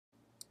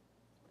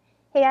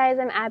Hey guys,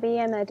 I'm Abby.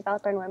 I'm a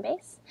developer in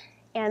WormBase,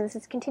 and this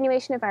is a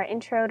continuation of our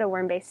Intro to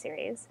WormBase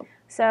series.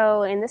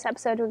 So in this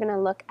episode, we're going to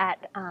look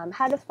at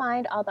how to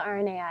find all the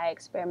rnai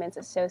experiments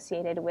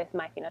associated with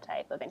my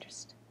phenotype of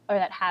interest, or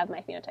that have my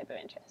phenotype of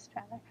interest,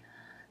 rather.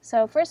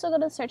 So first we'll go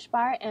to the search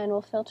bar, and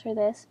we'll filter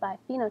this by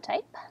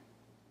phenotype.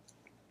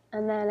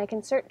 And then I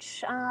can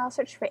search, I'll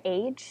search for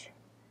age,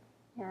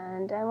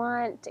 and I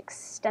want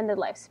extended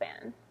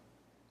lifespan.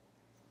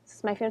 This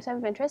is my phenotype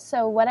of interest.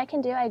 So what I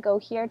can do, I go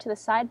here to the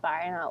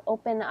sidebar and I'll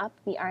open up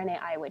the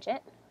rnai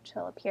widget, which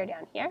will appear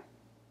down here.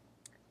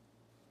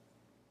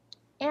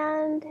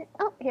 And,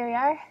 oh, here we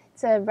are.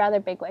 It's a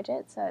rather big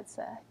widget, so it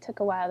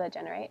took a while to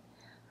generate.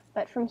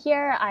 But from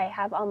here, I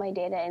have all my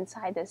data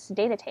inside this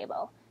data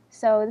table.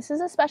 So this is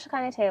a special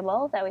kind of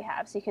table that we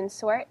have. So you can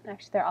sort,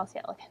 actually they're all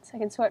elegant. So I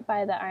can sort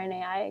by the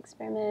rnai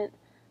experiment,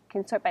 I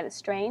can sort by the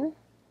strain.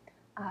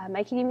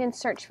 I can even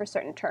search for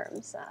certain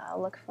terms.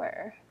 I'll look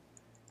for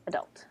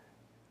adult,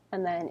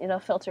 and then it'll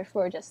filter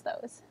for just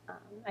those.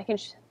 I can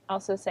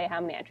also say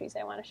how many entries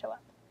I want to show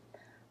up.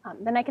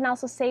 Then I can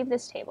also save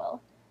this table.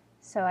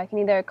 So I can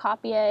either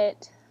copy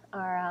it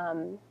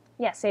or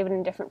save it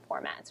in different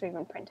formats or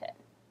even print it.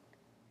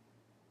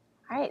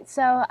 All right,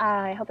 so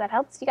I hope that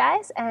helps you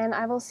guys, and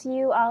I will see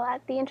you all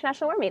at the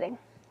International Worm Meeting.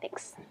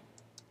 Thanks.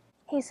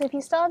 Hey, so if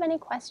you still have any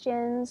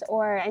questions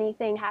or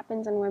anything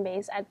happens in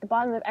WormBase, at the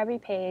bottom of every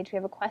page we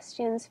have a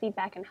questions,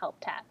 feedback, and help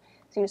tab.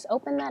 So you just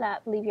open that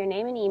up, leave your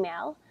name and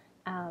email.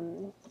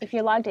 If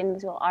you're logged in,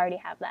 you'll already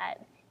have that.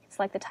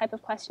 Select the type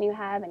of question you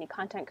have, any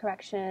content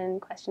correction,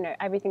 question, or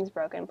everything's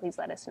broken, please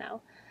let us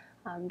know.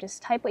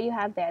 Just type what you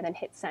have there, then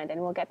hit send,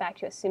 and we'll get back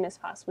to you as soon as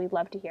possible. We'd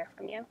love to hear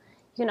from you.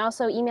 You can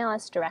also email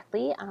us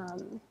directly.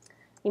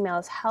 Email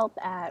us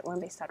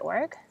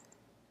help@wormbase.org.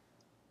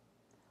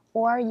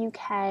 Or you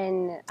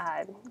can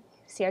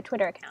see our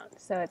Twitter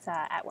account, so it's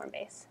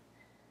 @WormBase.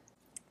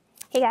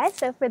 Hey guys,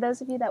 so for those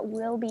of you that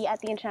will be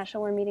at the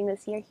International Worm Meeting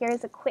this year,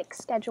 here's a quick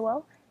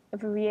schedule, a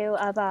review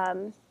of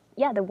the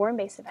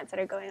WormBase events that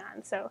are going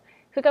on. So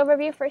quick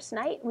overview, first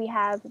night, we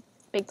have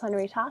big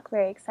plenary talk,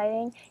 very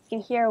exciting. You can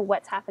hear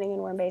what's happening in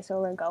WormBase, where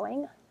we're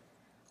going.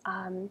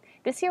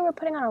 This year we're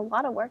putting on a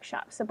lot of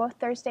workshops. So both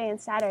Thursday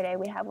and Saturday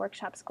we have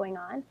workshops going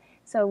on.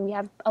 So we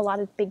have a lot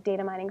of big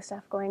data mining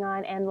stuff going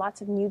on and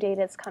lots of new data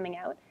that's coming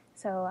out.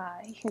 So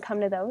you can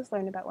come to those,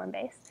 learn about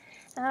WormBase.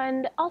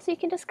 And also you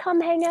can just come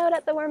hang out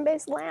at the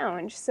WormBase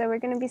lounge. So we're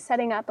going to be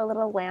setting up a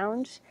little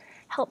lounge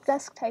help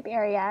desk type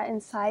area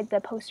inside the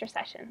poster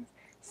sessions.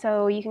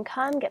 So you can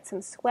come get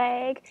some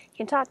swag, you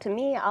can talk to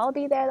me, I'll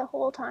be there the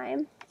whole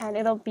time, and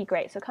it'll be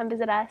great. So come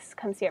visit us,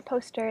 come see our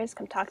posters,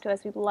 come talk to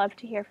us. We'd love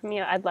to hear from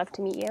you. I'd love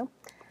to meet you.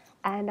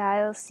 And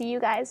I'll see you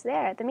guys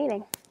there at the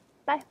meeting.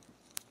 Bye.